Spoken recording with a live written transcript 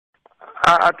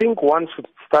I think one should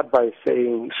start by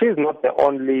saying she's not the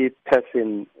only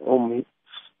person whom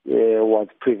was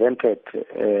prevented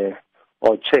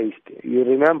or chased. You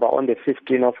remember on the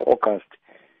 15th of August,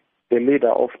 the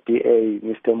leader of DA,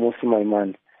 Mr. Musi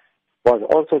Maimane, was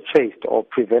also chased or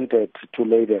prevented to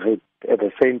lay the writ at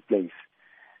the same place.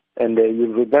 And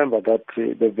you remember that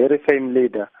the very same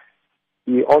leader,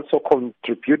 he also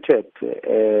contributed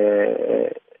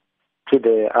to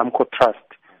the AMCU Trust,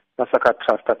 Massacre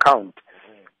Trust account.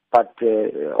 But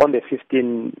on the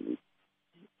 15th,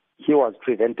 he was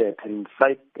prevented, and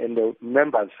the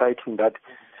members citing that,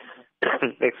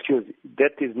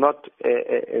 that is not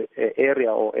an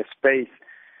area or a space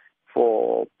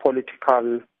for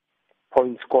political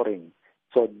point scoring.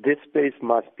 So this space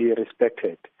must be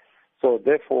respected. So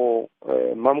therefore,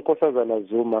 Nkosazana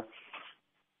Zuma,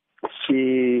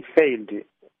 she failed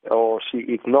or she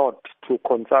ignored to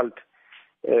consult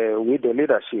with the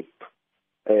leadership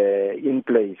in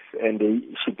place, and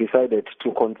she decided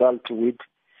to consult with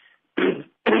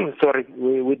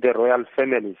with the royal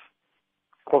families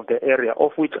of the area,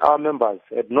 of which our members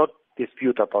had not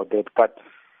dispute about that. But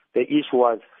the issue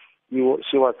was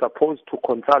she was supposed to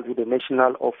consult with the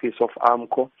National Office of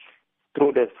AMCU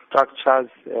through the structures,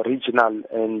 regional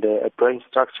and branch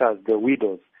structures, the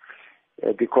widows,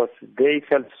 because they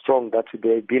felt strong that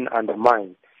they've been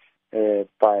undermined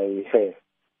by her.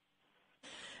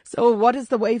 So what is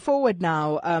the way forward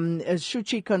now? Should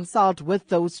she consult with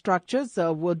those structures?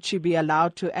 Would she be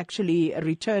allowed to actually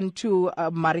return to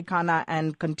Marikana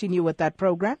and continue with that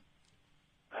program?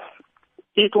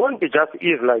 It won't be just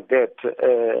easy like that.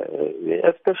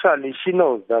 Especially she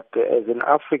knows that as an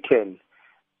African,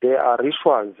 there are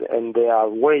rituals and there are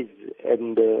ways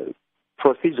and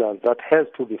procedures that has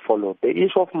to be followed. The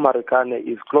issue of Marikana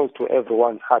is close to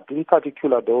everyone's heart, in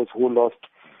particular those who lost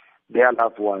their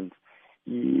loved ones.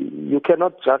 You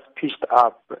cannot just pitch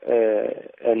up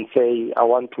and say, I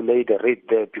want to lay the writ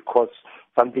there because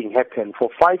something happened. For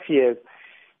 5 years,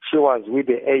 she was with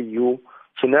the AU.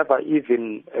 She never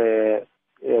even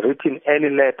written any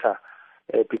letter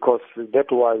because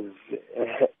that was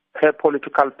her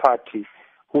political party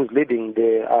who's leading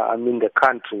the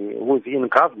country, who's in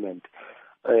government,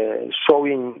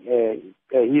 showing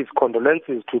his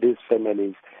condolences to these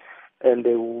families. And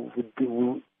the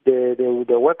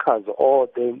workers or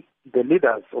the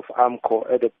leaders of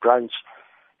AMCU at the branch,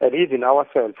 and even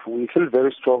ourselves, we feel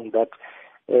very strong that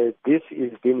this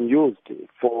is being used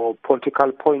for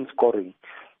political point scoring.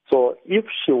 So if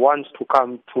she wants to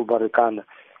come to Marikana,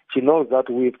 she knows that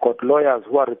we've got lawyers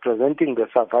who are representing the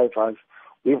survivors.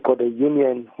 We've got a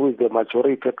union who is the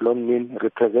majority at Lonmin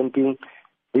representing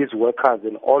these workers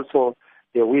and also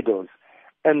the widows.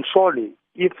 And surely,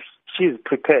 if she is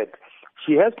prepared,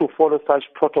 she has to follow such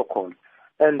protocol.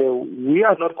 And we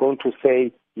are not going to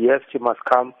say, yes, she must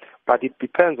come, but it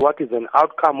depends what is an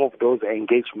outcome of those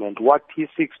engagements, what he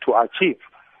seeks to achieve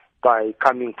by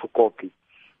coming to Kopi.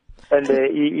 And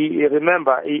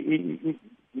remember,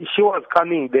 she was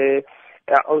coming there.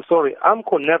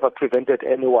 AMCU never prevented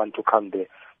anyone to come there.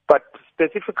 But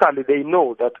specifically, they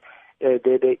know that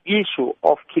the issue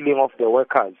of killing of the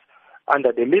workers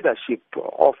under the leadership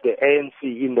of the ANC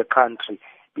in the country,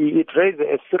 it raised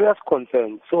a serious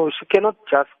concern. So she cannot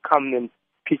just come and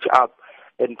pitch up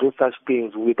and do such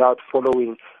things without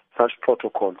following such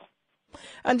protocols.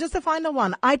 And just a final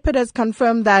one. IPID has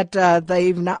confirmed that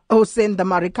they've now sent the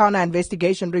Marikana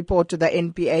investigation report to the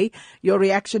NPA. Your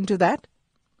reaction to that?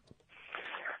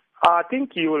 I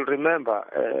think you will remember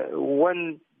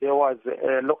when there was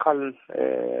local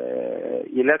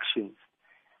elections,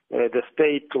 the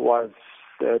state was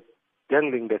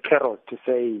dangling the carrot to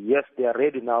say, yes, they are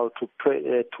ready now to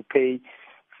pay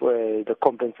for the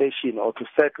compensation or to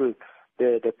settle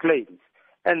the claims.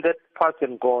 And that part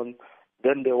and gone.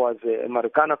 Then there was a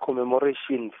Marikana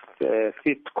commemoration,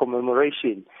 5th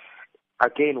commemoration.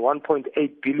 Again,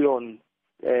 1.8 billion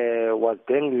was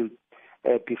dangled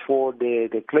before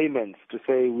the claimants to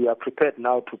say we are prepared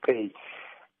now to pay.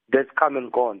 That's come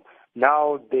and gone.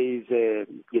 Now there is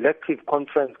an elective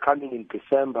conference coming in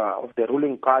December of the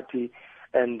ruling party,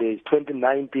 and there's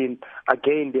 2019.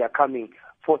 Again, they are coming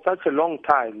for such a long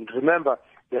time. Remember,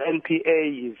 the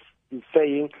NPA is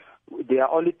saying they are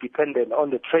only dependent on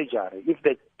the treasury. If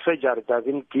the treasury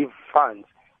doesn't give funds,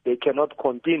 they cannot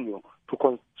continue to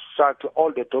construct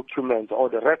all the documents or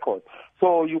the records.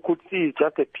 So you could see it's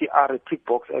just a PR, tick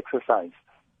box exercise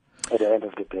at the end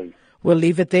of the day. We'll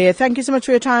leave it there. Thank you so much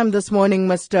for your time this morning,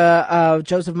 Mr.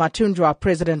 Joseth Mathunjwa,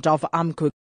 President of AMCU.